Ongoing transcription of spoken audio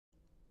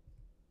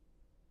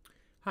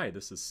Hi,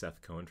 this is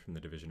Seth Cohen from the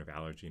Division of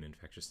Allergy and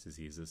Infectious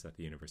Diseases at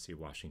the University of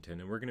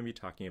Washington, and we're going to be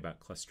talking about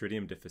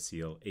Clostridium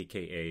difficile,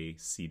 aka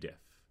C.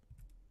 diff.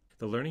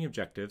 The learning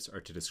objectives are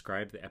to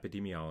describe the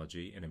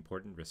epidemiology and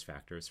important risk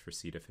factors for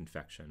C. diff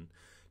infection,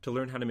 to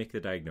learn how to make the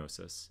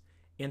diagnosis,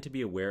 and to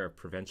be aware of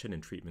prevention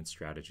and treatment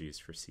strategies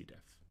for C.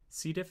 diff.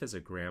 C. diff is a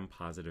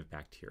gram-positive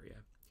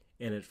bacteria,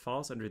 and it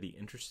falls under the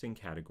interesting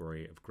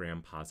category of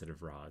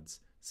gram-positive rods,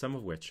 some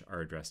of which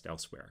are addressed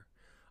elsewhere.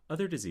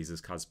 Other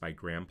diseases caused by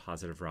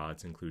gram-positive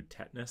rods include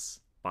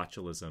tetanus,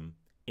 botulism,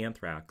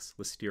 anthrax,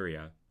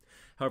 listeria.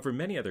 However,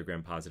 many other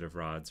gram-positive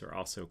rods are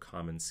also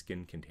common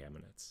skin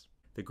contaminants.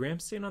 The gram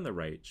stain on the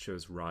right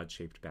shows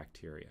rod-shaped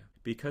bacteria.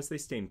 Because they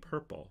stain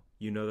purple,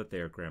 you know that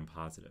they are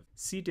gram-positive.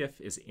 C. diff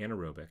is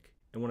anaerobic,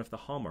 and one of the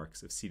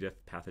hallmarks of C.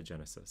 diff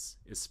pathogenesis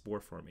is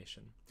spore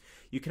formation.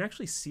 You can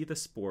actually see the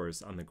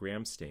spores on the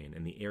gram stain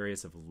in the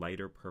areas of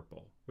lighter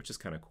purple, which is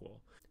kind of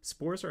cool.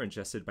 Spores are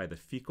ingested by the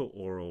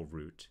fecal-oral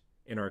route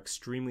and are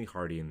extremely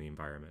hardy in the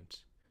environment.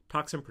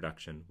 Toxin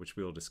production, which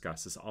we will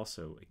discuss, is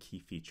also a key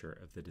feature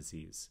of the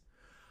disease.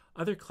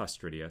 Other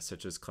Clostridia,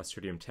 such as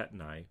Clostridium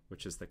tetani,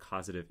 which is the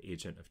causative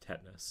agent of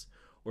tetanus,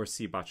 or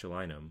C.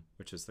 botulinum,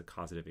 which is the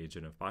causative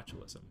agent of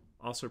botulism,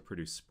 also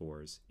produce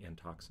spores and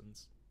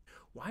toxins.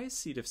 Why is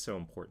C. diff so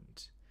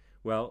important?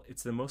 Well,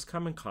 it's the most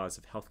common cause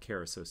of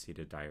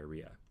healthcare-associated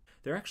diarrhea.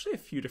 There are actually a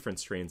few different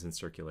strains in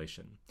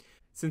circulation.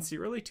 Since the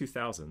early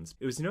 2000s,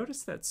 it was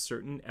noticed that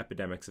certain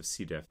epidemics of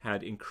C. diff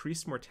had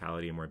increased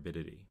mortality and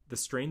morbidity. The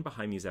strain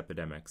behind these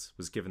epidemics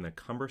was given the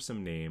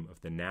cumbersome name of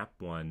the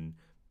NAP1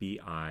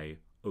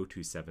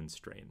 BI027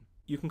 strain.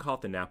 You can call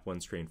it the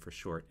NAP1 strain for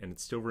short, and it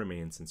still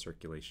remains in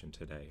circulation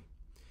today.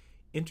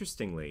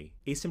 Interestingly,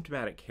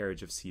 asymptomatic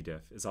carriage of C.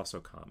 diff is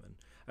also common.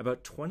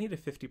 About 20 to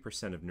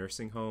 50% of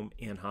nursing home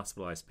and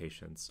hospitalized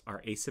patients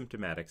are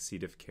asymptomatic C.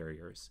 diff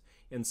carriers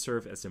and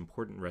serve as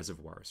important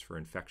reservoirs for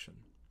infection.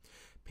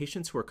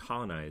 Patients who are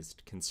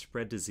colonized can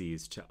spread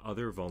disease to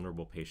other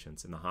vulnerable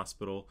patients in the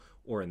hospital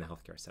or in the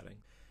healthcare setting.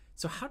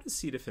 So how does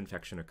C. diff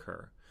infection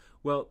occur?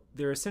 Well,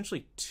 there are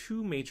essentially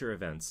two major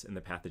events in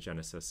the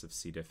pathogenesis of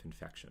C. diff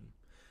infection.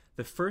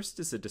 The first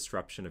is a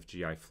disruption of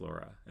GI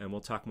flora, and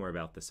we'll talk more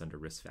about this under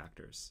risk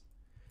factors.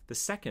 The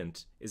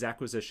second is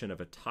acquisition of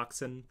a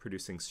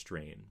toxin-producing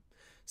strain.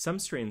 Some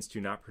strains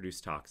do not produce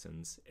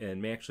toxins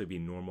and may actually be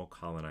normal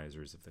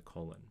colonizers of the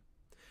colon.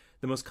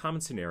 The most common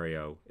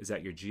scenario is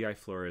that your GI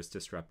flora is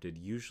disrupted,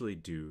 usually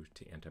due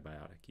to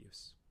antibiotic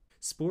use.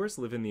 Spores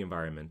live in the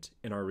environment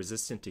and are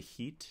resistant to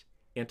heat,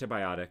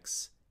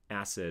 antibiotics,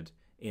 acid,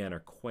 and are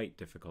quite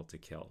difficult to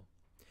kill.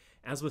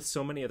 As with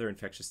so many other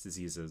infectious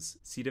diseases,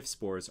 C. diff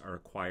spores are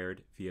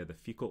acquired via the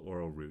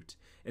fecal-oral route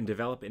and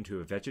develop into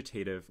a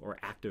vegetative or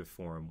active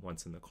form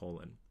once in the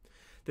colon.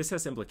 This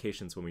has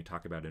implications when we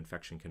talk about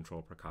infection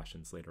control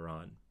precautions later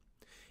on.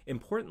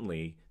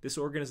 Importantly, this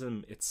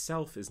organism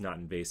itself is not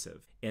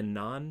invasive, and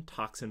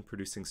non-toxin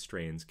producing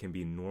strains can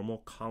be normal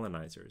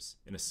colonizers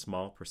in a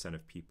small percent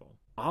of people.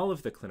 All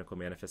of the clinical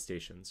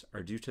manifestations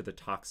are due to the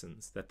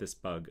toxins that this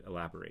bug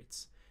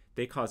elaborates.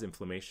 They cause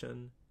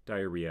inflammation,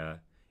 diarrhea,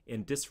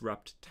 and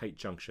disrupt tight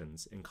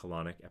junctions in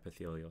colonic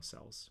epithelial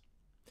cells.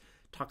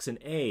 Toxin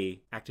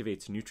A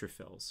activates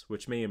neutrophils,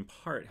 which may in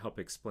part help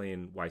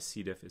explain why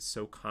C. diff is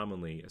so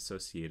commonly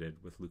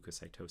associated with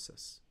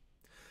leukocytosis.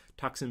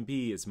 Toxin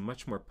B is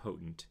much more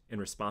potent and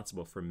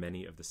responsible for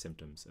many of the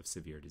symptoms of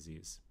severe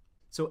disease.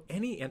 So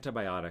any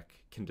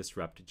antibiotic can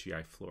disrupt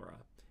GI flora,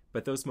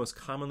 but those most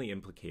commonly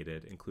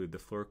implicated include the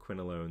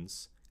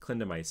fluoroquinolones,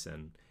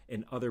 clindamycin,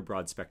 and other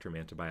broad-spectrum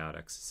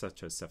antibiotics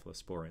such as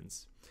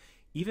cephalosporins.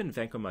 Even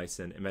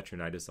vancomycin and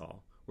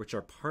metronidazole, which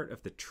are part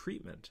of the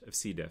treatment of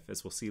C. diff,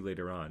 as we'll see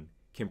later on,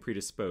 can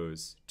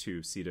predispose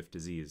to C. diff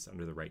disease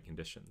under the right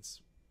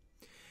conditions.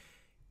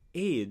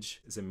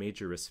 Age is a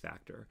major risk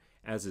factor,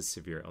 as is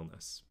severe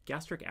illness.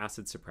 Gastric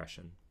acid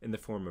suppression in the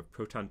form of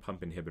proton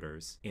pump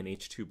inhibitors and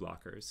H2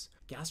 blockers.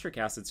 Gastric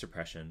acid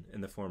suppression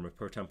in the form of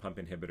proton pump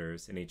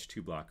inhibitors and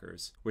H2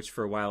 blockers, which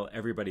for a while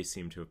everybody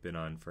seemed to have been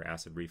on for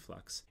acid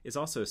reflux, is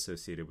also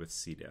associated with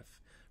C.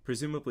 diff,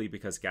 presumably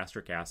because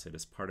gastric acid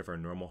is part of our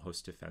normal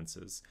host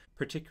defenses,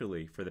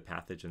 particularly for the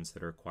pathogens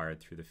that are acquired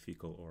through the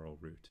fecal-oral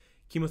route.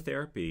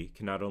 Chemotherapy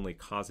can not only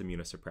cause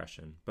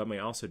immunosuppression, but may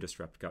also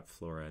disrupt gut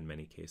flora in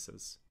many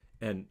cases.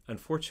 And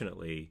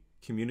unfortunately,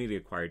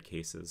 community-acquired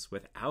cases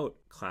without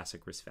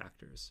classic risk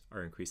factors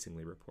are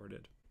increasingly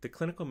reported. The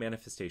clinical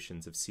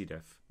manifestations of C.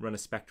 diff run a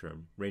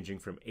spectrum ranging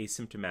from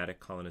asymptomatic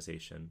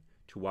colonization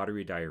to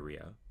watery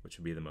diarrhea, which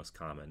would be the most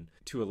common,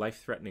 to a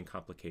life-threatening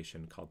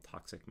complication called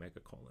toxic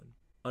megacolon.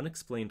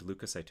 Unexplained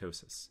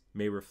leukocytosis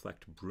may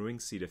reflect brewing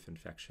C. diff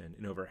infection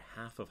in over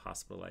half of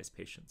hospitalized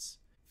patients.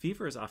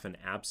 Fever is often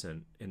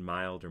absent in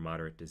mild or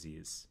moderate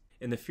disease,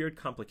 and the feared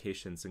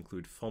complications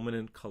include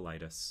fulminant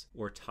colitis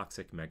or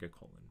toxic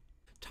megacolon.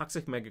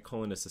 Toxic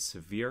megacolon is a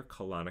severe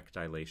colonic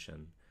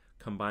dilation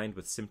combined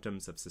with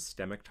symptoms of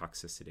systemic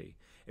toxicity.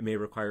 It may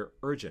require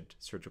urgent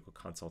surgical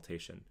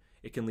consultation.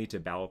 It can lead to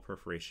bowel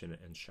perforation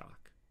and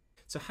shock.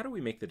 So how do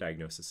we make the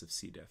diagnosis of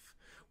C. diff?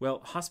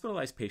 Well,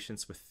 hospitalized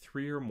patients with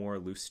 3 or more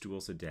loose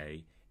stools a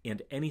day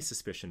and any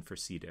suspicion for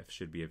C. diff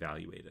should be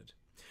evaluated.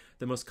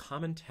 The most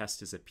common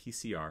test is a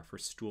PCR for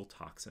stool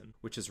toxin,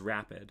 which is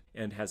rapid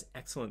and has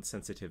excellent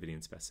sensitivity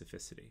and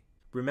specificity.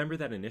 Remember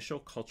that initial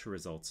culture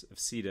results of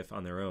C. diff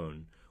on their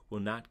own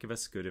will not give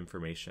us good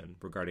information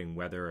regarding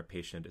whether a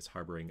patient is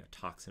harboring a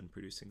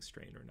toxin-producing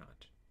strain or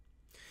not.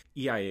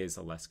 EIA is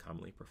a less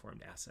commonly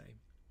performed assay.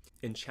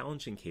 In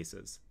challenging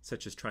cases,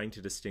 such as trying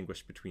to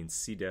distinguish between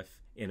C.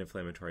 diff and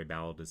inflammatory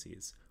bowel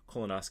disease,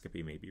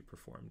 colonoscopy may be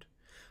performed.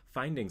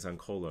 Findings on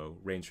colo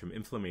range from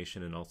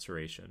inflammation and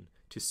ulceration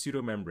to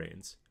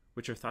pseudomembranes,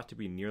 which are thought to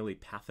be nearly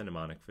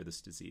pathognomonic for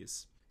this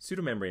disease.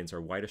 Pseudomembranes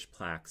are whitish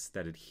plaques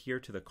that adhere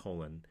to the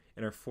colon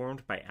and are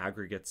formed by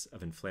aggregates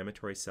of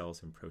inflammatory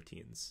cells and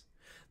proteins.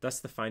 Thus,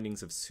 the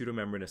findings of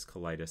pseudomembranous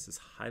colitis is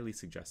highly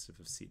suggestive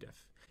of C.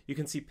 diff. You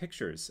can see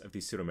pictures of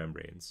these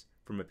pseudomembranes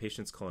from a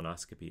patient's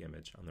colonoscopy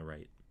image on the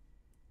right.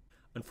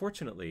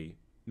 Unfortunately,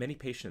 many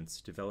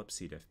patients develop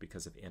C. diff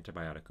because of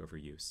antibiotic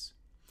overuse.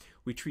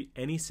 We treat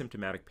any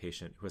symptomatic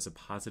patient who has a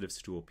positive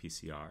stool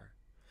PCR.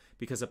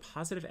 Because a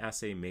positive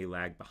assay may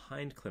lag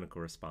behind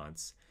clinical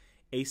response,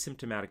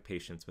 asymptomatic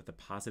patients with a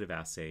positive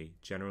assay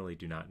generally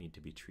do not need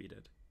to be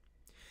treated.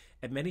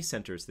 At many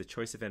centers, the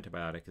choice of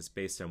antibiotic is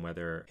based on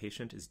whether a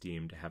patient is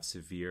deemed to have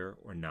severe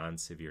or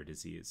non-severe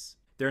disease.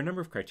 There are a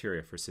number of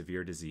criteria for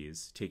severe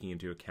disease, taking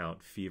into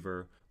account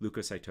fever,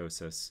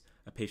 leukocytosis,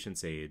 a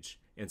patient's age,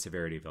 and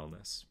severity of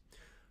illness.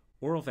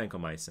 Oral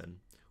vancomycin,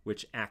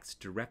 which acts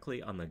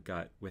directly on the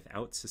gut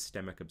without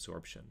systemic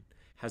absorption,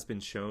 has been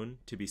shown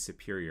to be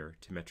superior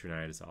to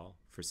metronidazole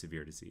for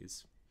severe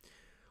disease.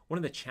 One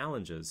of the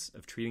challenges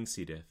of treating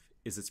C. diff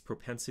is its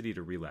propensity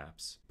to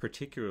relapse,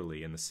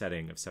 particularly in the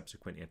setting of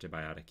subsequent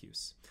antibiotic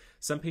use.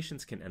 Some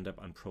patients can end up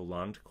on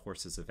prolonged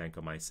courses of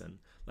vancomycin,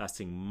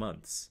 lasting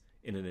months,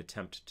 in an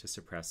attempt to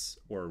suppress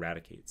or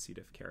eradicate C.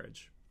 diff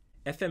carriage.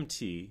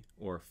 FMT,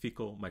 or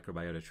fecal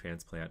microbiota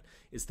transplant,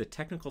 is the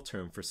technical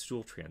term for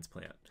stool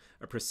transplant,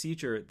 a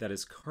procedure that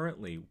is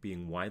currently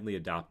being widely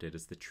adopted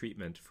as the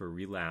treatment for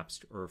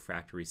relapsed or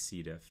refractory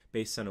C. diff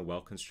based on a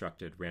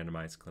well-constructed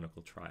randomized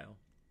clinical trial.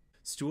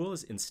 Stool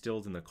is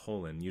instilled in the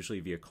colon, usually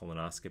via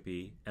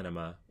colonoscopy,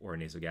 enema, or a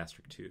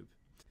nasogastric tube.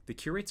 The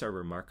cure rates are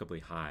remarkably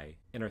high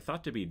and are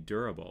thought to be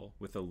durable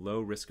with a low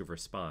risk of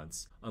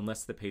response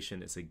unless the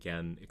patient is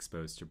again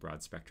exposed to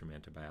broad-spectrum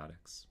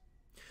antibiotics.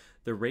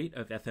 The rate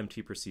of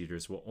FMT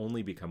procedures will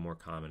only become more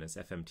common as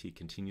FMT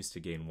continues to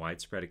gain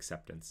widespread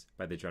acceptance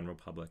by the general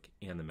public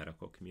and the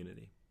medical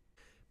community.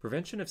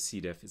 Prevention of C.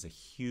 diff is a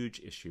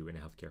huge issue in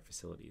healthcare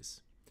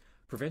facilities.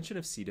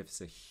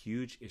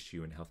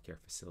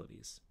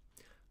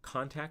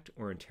 Contact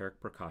or enteric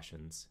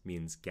precautions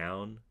means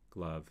gown,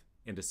 glove,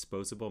 and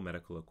disposable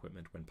medical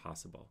equipment when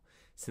possible,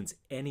 since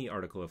any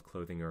article of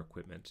clothing or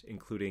equipment,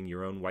 including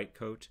your own white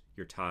coat,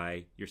 your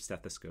tie, your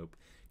stethoscope,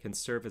 can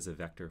serve as a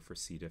vector for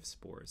C. diff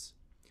spores.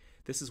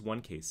 This is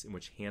one case in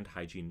which hand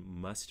hygiene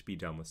must be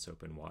done with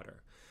soap and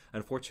water.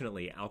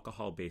 Unfortunately,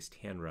 alcohol-based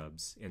hand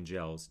rubs and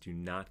gels do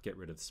not get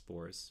rid of the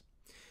spores.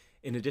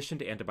 In addition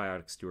to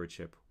antibiotic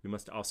stewardship, we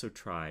must also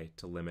try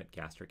to limit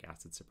gastric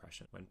acid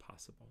suppression when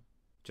possible.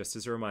 Just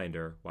as a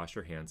reminder, wash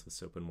your hands with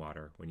soap and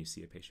water when you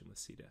see a patient with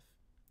C. diff.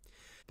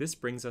 This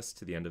brings us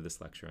to the end of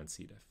this lecture on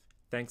C. diff.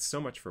 Thanks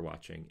so much for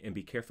watching, and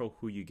be careful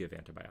who you give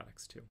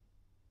antibiotics to.